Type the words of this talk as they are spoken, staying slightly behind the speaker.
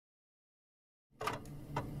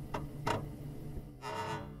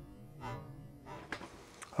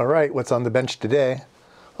All right, what's on the bench today?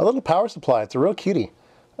 A little power supply. It's a real cutie.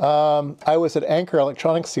 I was at Anchor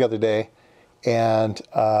Electronics the other day, and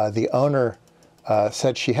the owner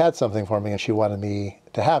said she had something for me and she wanted me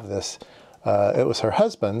to have this. It was her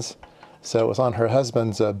husband's, so it was on her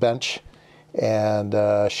husband's bench, and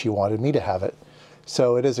she wanted me to have it.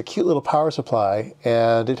 So it is a cute little power supply,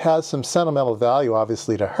 and it has some sentimental value,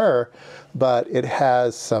 obviously, to her, but it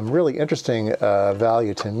has some really interesting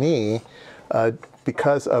value to me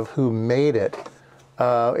because of who made it.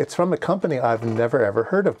 It's from a company I've never ever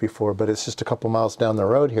heard of before, but it's just a couple miles down the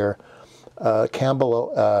road here,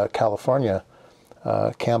 Campbell, California.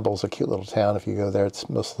 Campbell's a cute little town. If you go there, it's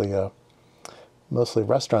mostly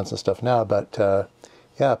restaurants and stuff now, but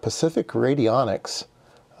yeah, Pacific Radionics,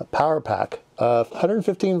 a power pack of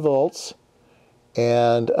 115 volts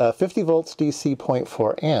and 50 volts DC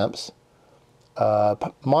 0.4 amps.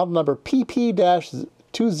 Model number PP-20-3.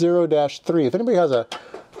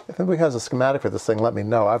 If anybody has a schematic for this thing, let me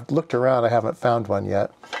know. I've looked around, I haven't found one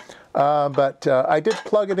yet. But I did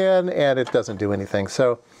plug it in and it doesn't do anything.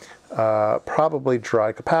 So probably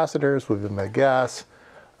dry capacitors would be my guess.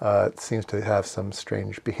 It seems to have some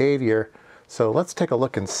strange behavior. So let's take a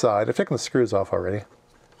look inside. I've taken the screws off already.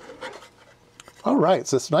 All right,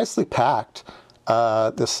 so it's nicely packed.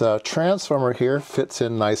 This transformer here fits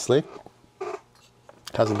in nicely.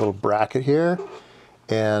 It has a little bracket here,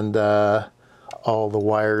 and all the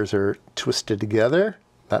wires are twisted together.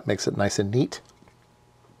 That makes it nice and neat.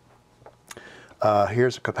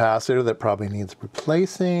 Here's a capacitor that probably needs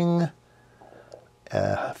replacing.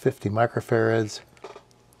 50 microfarads.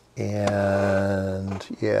 And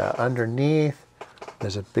yeah, underneath,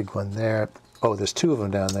 there's a big one there. Oh, there's two of them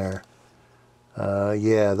down there.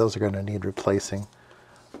 Yeah, those are going to need replacing.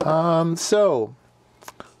 So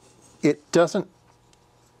it doesn't,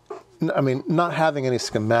 I mean, not having any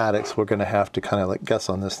schematics, we're going to have to kind of like guess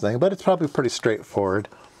on this thing, but it's probably pretty straightforward.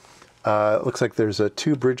 It looks like there's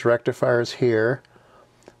two bridge rectifiers here.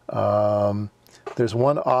 There's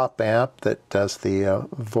one op amp that does the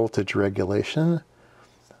voltage regulation.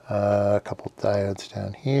 A couple diodes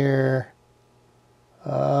down here.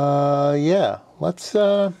 Yeah, let's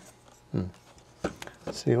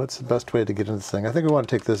see what's the best way to get into this thing. I think we want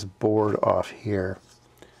to take this board off here.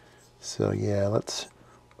 So yeah, let's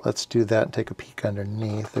do that and take a peek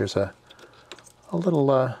underneath. There's a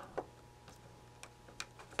little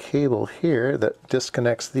cable here that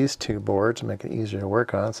disconnects these two boards to make it easier to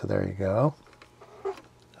work on. So there you go.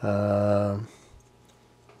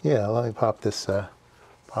 Yeah, let me pop this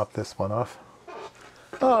one off.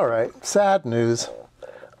 All right, sad news.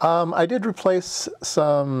 I did replace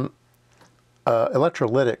some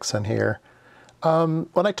electrolytics in here.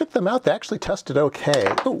 When I took them out, they actually tested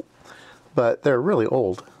okay. Ooh, but they're really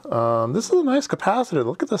old. This is a nice capacitor.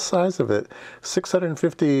 Look at the size of it.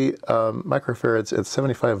 650 microfarads at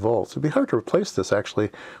 75 volts. It'd be hard to replace this actually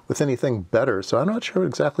with anything better. So I'm not sure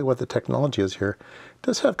exactly what the technology is here. It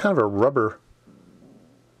does have kind of a rubber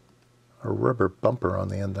bumper on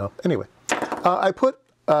the end though. Anyway, I put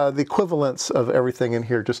the equivalents of everything in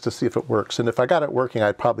here just to see if it works. And if I got it working,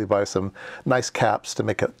 I'd probably buy some nice caps to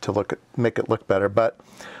make it look better. But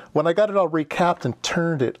when I got it all recapped and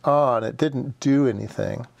turned it on, it didn't do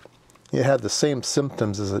anything. It had the same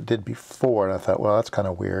symptoms as it did before, and I thought, well, that's kind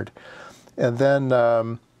of weird. And then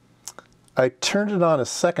I turned it on a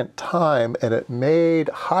second time, and it made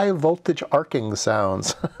high voltage arcing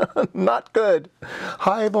sounds. Not good.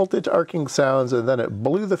 High voltage arcing sounds, and then it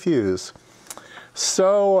blew the fuse.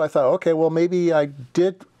 So I thought, okay, well, maybe I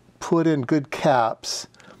did put in good caps,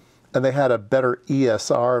 and they had a better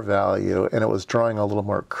ESR value, and it was drawing a little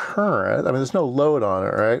more current. I mean, there's no load on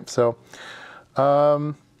it, right? So,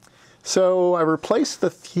 so I replaced the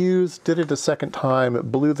fuse, did it a second time,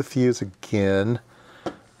 it blew the fuse again.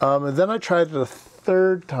 And then I tried it a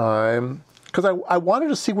third time, because I wanted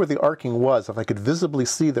to see where the arcing was. If I could visibly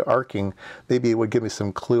see the arcing, maybe it would give me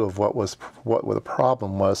some clue of what the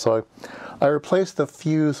problem was. So I replaced the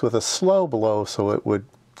fuse with a slow blow so it would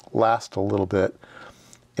last a little bit.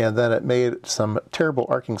 And then it made some terrible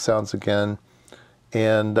arcing sounds again,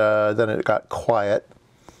 and then it got quiet.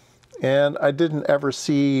 And I didn't ever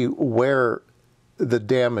see where the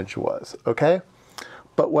damage was, okay?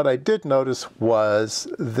 But what I did notice was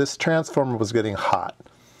this transformer was getting hot.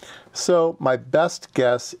 So my best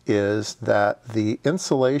guess is that the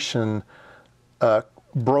insulation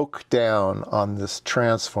broke down on this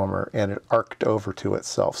transformer and it arced over to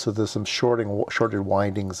itself. So there's some shorted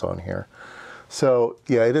windings on here. So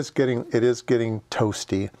yeah, it is getting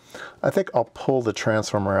toasty. I think I'll pull the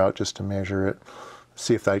transformer out just to measure it,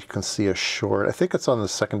 see if I can see a short. I think it's on the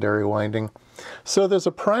secondary winding. So there's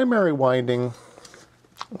a primary winding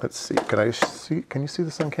let's see, can you see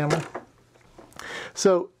this on camera?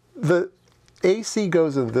 So the AC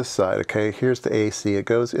goes in this side, okay? Here's the AC. It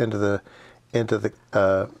goes into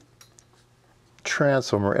the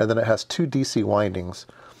transformer, and then it has two DC windings.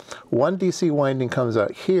 One DC winding comes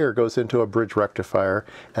out here, goes into a bridge rectifier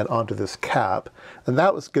and onto this cap, and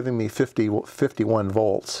that was giving me 51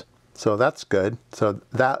 volts. So that's good. So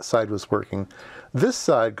that side was working. This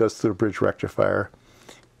side goes through a bridge rectifier,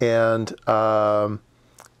 and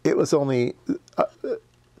it was only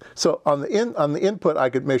so on the input I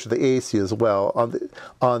could measure the AC as well.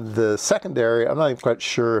 On the secondary, I'm not even quite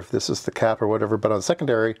sure if this is the cap or whatever, but on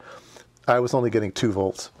secondary I was only getting 2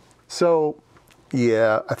 volts. So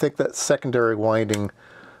yeah, I think that secondary winding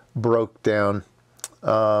broke down,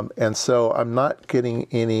 and so I'm not getting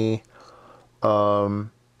any of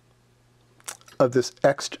this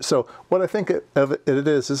extra. So what I think of it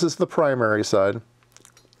is, this is the primary side,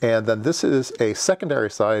 and then this is a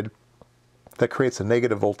secondary side that creates a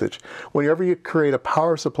negative voltage. Whenever you create a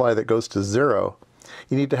power supply that goes to 0,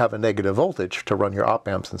 you need to have a negative voltage to run your op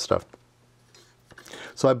amps and stuff.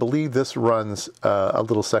 So I believe this runs a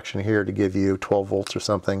little section here to give you 12 volts or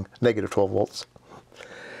something, negative 12 volts.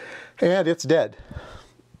 And it's dead.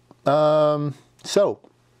 So,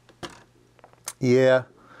 yeah,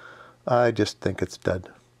 I just think it's dead.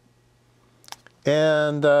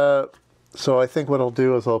 And so I think what I'll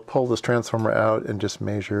do is I'll pull this transformer out and just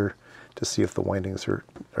measure to see if the windings are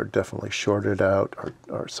definitely shorted out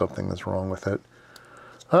or something is wrong with it.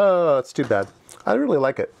 Oh, it's too bad. I really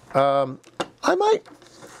like it. I might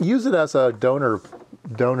use it as a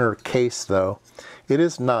donor case, though. It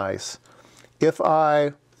is nice. If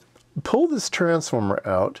I pull this transformer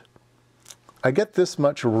out, I get this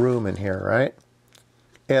much room in here, right?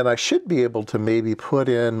 And I should be able to maybe put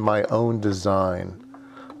in my own design.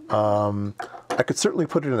 I could certainly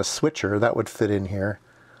put it in a switcher. That would fit in here.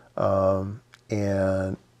 And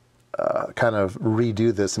kind of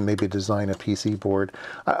redo this and maybe design a PC board.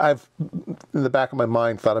 I've, in the back of my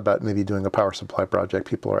mind, thought about maybe doing a power supply project.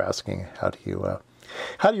 People are asking, how do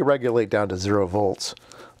you regulate down to 0 volts?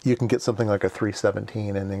 You can get something like a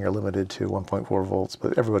 317 and then you're limited to 1.4 volts,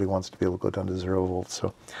 but everybody wants to be able to go down to 0 volts.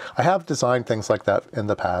 So I have designed things like that in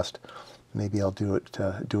the past. Maybe I'll do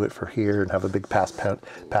it for here and have a big pass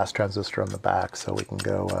transistor on the back, so we can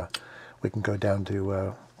go down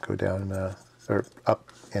to or up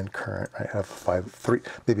in current. I have 3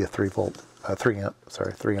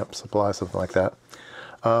 amp supply, something like that.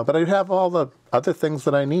 But I have all the other things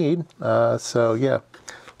that I need. So yeah,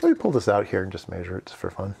 let me pull this out here and just measure it for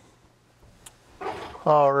fun.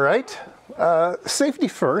 All right, safety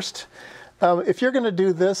first. If you're going to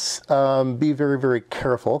do this, be very, very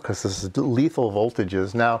careful, because this is lethal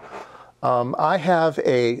voltages. Now, I have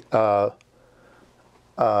a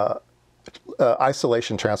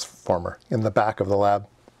isolation transformer in the back of the lab.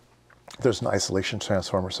 There's an isolation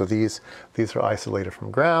transformer, so these are isolated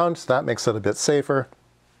from ground, so that makes it a bit safer,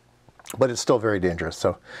 but it's still very dangerous,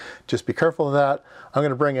 so just be careful of that. I'm going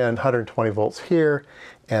to bring in 120 volts here,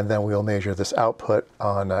 and then we'll measure this output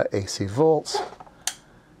on AC volts,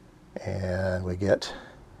 and we get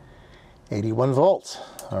 81 volts.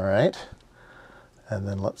 All right, and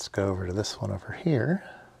then let's go over to this one over here.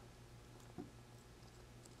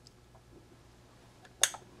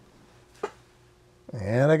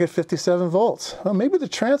 And I get 57 volts. Well, maybe the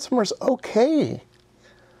transformer's okay. I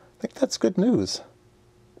think that's good news.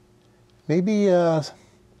 Maybe there's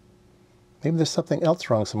something else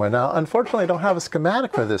wrong somewhere. Now, unfortunately, I don't have a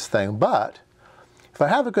schematic for this thing, but if I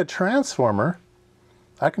have a good transformer,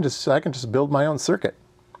 I can just build my own circuit.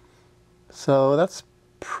 So that's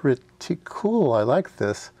pretty cool. I like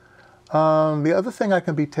this. The other thing I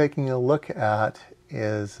can be taking a look at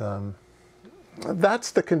is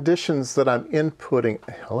that's the conditions that I'm inputting.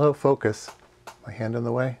 Hello, focus. My hand in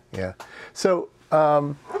the way? Yeah. So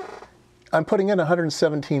I'm putting in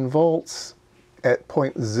 117 volts at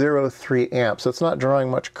 0.03 amps. So it's not drawing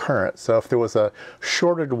much current. So if there was a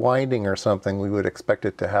shorted winding or something, we would expect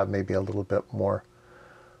it to have maybe a little bit more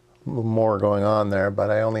going on there. But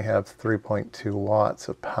I only have 3.2 watts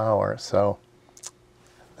of power. So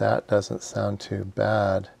that doesn't sound too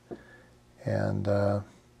bad. And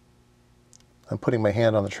I'm putting my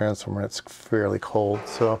hand on the transformer. It's fairly cold,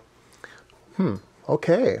 so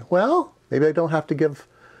okay. Well, maybe I don't have to give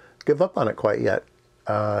up on it quite yet.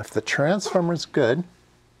 If the transformer's good,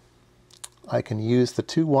 I can use the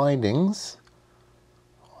 2 windings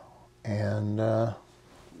and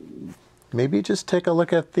maybe just take a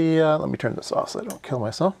look at the. Let me turn this off so I don't kill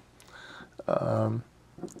myself.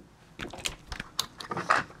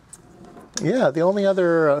 Yeah, the only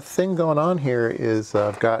other thing going on here is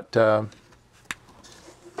I've got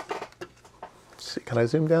Can I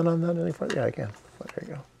zoom down on that any further? Yeah, I can. There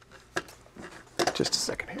you go. Just a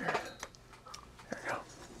second here. There you go.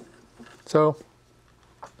 So,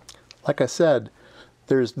 like I said,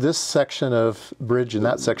 there's this section of bridge and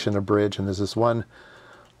that section of bridge, and there's this one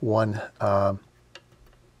capacitor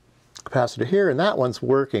here, and that one's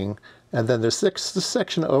working. And then there's this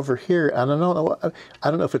section over here, and I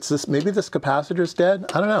don't know if it's this. Maybe this capacitor's dead.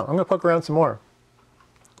 I don't know. I'm gonna poke around some more.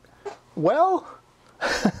 Well,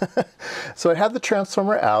 so I had the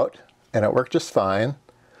transformer out, and it worked just fine.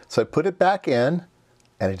 So I put it back in,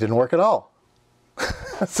 and it didn't work at all.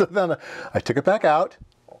 So then I took it back out,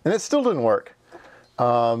 and it still didn't work.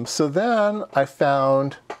 So then I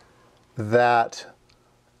found that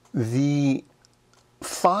the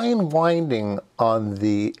fine winding on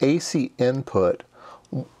the AC input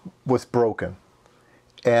was broken.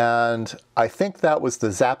 And I think that was the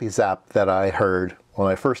zappy zap that I heard when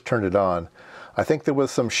I first turned it on. I think there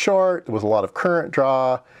was some short, there was a lot of current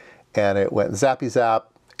draw, and it went zappy zap,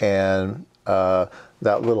 and that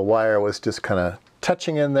little wire was just kind of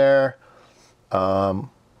touching in there.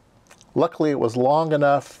 Luckily it was long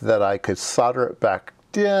enough that I could solder it back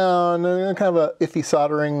down, kind of a iffy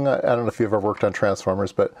soldering. I don't know if you've ever worked on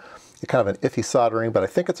transformers, but kind of an iffy soldering, but I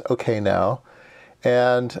think it's okay now.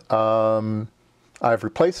 And I've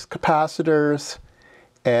replaced capacitors,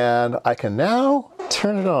 and I can now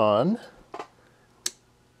turn it on,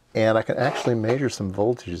 and I can actually measure some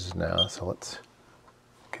voltages now. So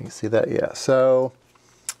can you see that? Yeah. So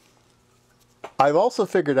I've also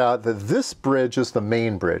figured out that this bridge is the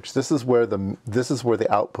main bridge. This is where the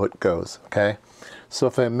output goes, okay? So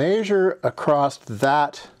if I measure across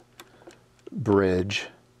that bridge,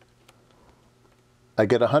 I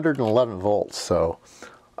get 111 volts. So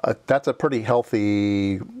that's a pretty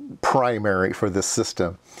healthy primary for this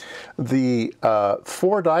system. The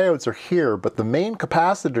 4 diodes are here, but the main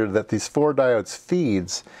capacitor that these 4 diodes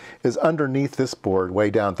feeds is underneath this board, way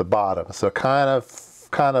down at the bottom. So kind of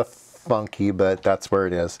funky, but that's where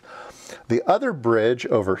it is. The other bridge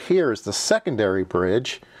over here is the secondary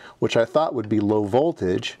bridge, which I thought would be low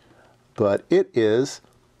voltage, but it is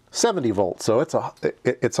 70 volts. So it's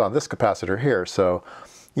on this capacitor here. So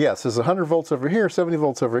yes, there's 100 volts over here, 70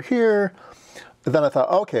 volts over here. And then I thought,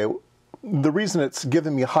 okay, the reason it's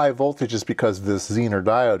giving me high voltage is because this Zener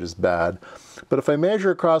diode is bad. But if I measure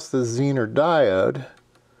across the Zener diode,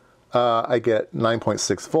 I get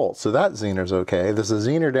 9.6 volts. So that Zener's okay. There's a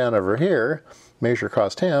Zener down over here, measure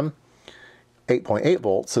across him, 8.8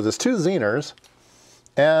 volts. So there's 2 Zeners,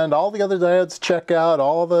 and all the other diodes check out.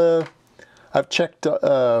 I've checked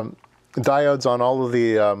diodes on all of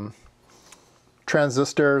the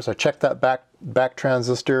transistors. I checked that back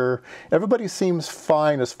transistor. Everybody seems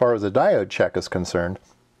fine as far as the diode check is concerned,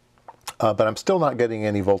 but I'm still not getting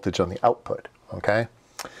any voltage on the output, okay?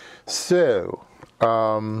 So,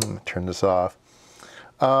 turn this off.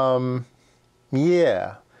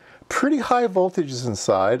 Yeah, pretty high voltages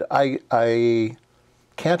inside. I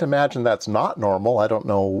can't imagine that's not normal. I don't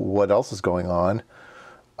know what else is going on.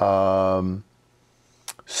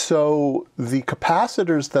 So the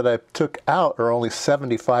capacitors that I took out are only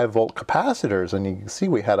 75 volt capacitors, and you can see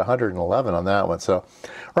we had 111 on that one. So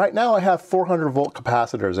right now I have 400 volt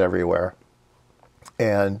capacitors everywhere,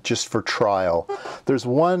 and just for trial. There's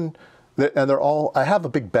one, and they're all, I have a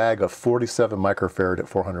big bag of 47 microfarad at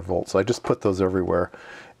 400 volts, so I just put those everywhere.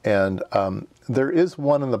 And there is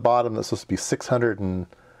one in the bottom that's supposed to be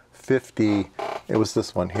 650, it was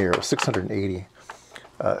this one here, it was 680.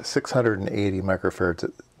 680 microfarads,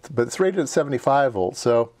 but it's rated at 75 volts,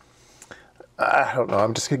 so I don't know,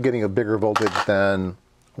 I'm just getting a bigger voltage than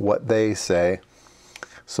what they say.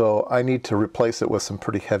 So I need to replace it with some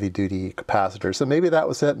pretty heavy-duty capacitors. So maybe that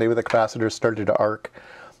was it. Maybe the capacitors started to arc.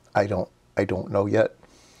 I don't know yet.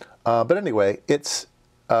 But anyway, it's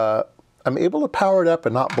I'm able to power it up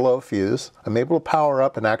and not blow a fuse. I'm able to power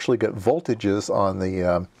up and actually get voltages on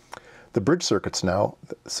the bridge circuits now,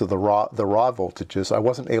 so the raw voltages. I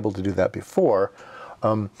wasn't able to do that before.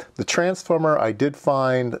 The transformer, I did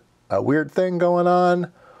find a weird thing going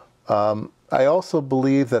on. I also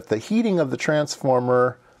believe that the heating of the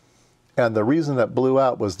transformer and the reason that blew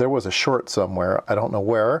out was there was a short somewhere. I don't know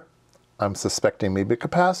where. I'm suspecting maybe a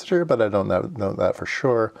capacitor, but I don't know that for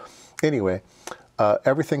sure. Anyway,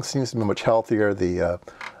 everything seems to be much healthier. The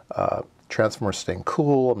transformer's staying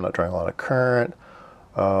cool. I'm not drawing a lot of current.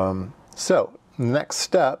 So next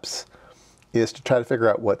steps is to try to figure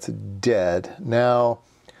out what's dead. Now,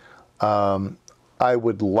 I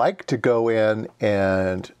would like to go in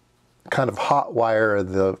and kind of hot wire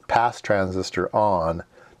the pass transistor on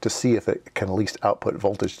to see if it can at least output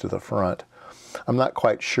voltage to the front. I'm not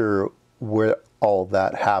quite sure where all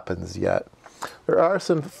that happens yet. There are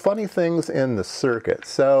some funny things in the circuit.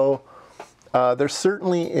 So there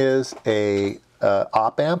certainly is a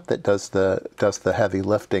op amp that does the heavy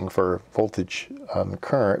lifting for voltage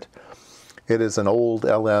current. It is an old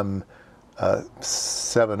LM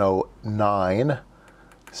 709,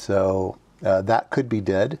 so that could be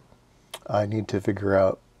dead. I need to figure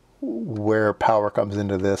out where power comes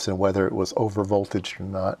into this and whether it was over voltage or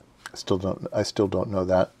not. I still don't know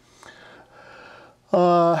that.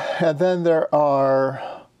 And then there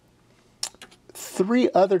are 3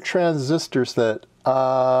 other transistors that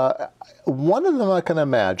one of them I can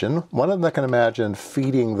imagine. One of them I can imagine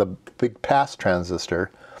feeding the big pass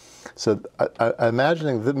transistor. So I'm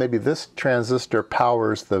imagining that maybe this transistor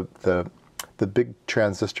powers the big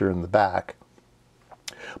transistor in the back.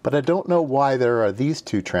 But I don't know why there are these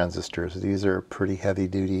 2 transistors. These are pretty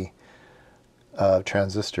heavy-duty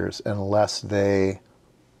transistors, unless they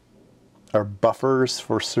are buffers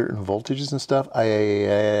for certain voltages and stuff.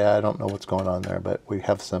 I don't know what's going on there, but we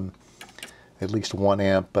have some at least 1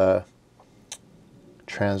 amp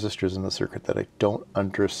transistors in the circuit that I don't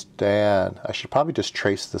understand. I should probably just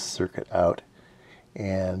trace this circuit out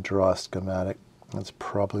and draw a schematic. That's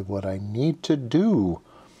probably what I need to do.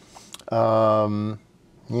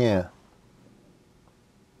 Yeah.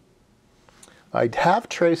 I have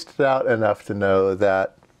traced it out enough to know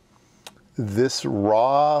that this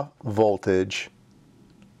raw voltage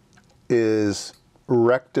is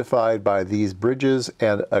rectified by these bridges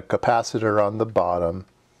and a capacitor on the bottom.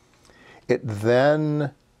 It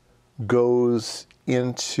then goes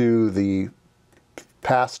into the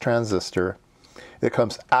pass transistor. It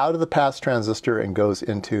comes out of the pass transistor and goes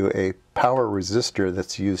into a power resistor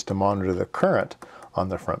that's used to monitor the current on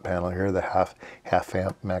the front panel here, the half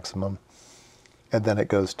amp maximum, and then it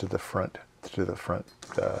goes to the front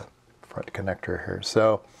connector here.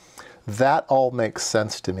 So that all makes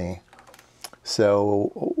sense to me.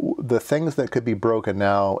 So the things that could be broken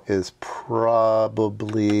now is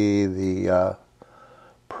probably the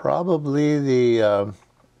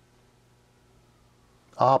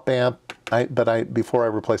op amp. Before I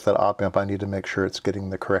replace that op amp, I need to make sure it's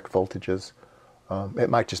getting the correct voltages. It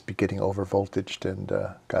might just be getting over voltaged and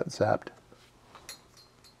got zapped.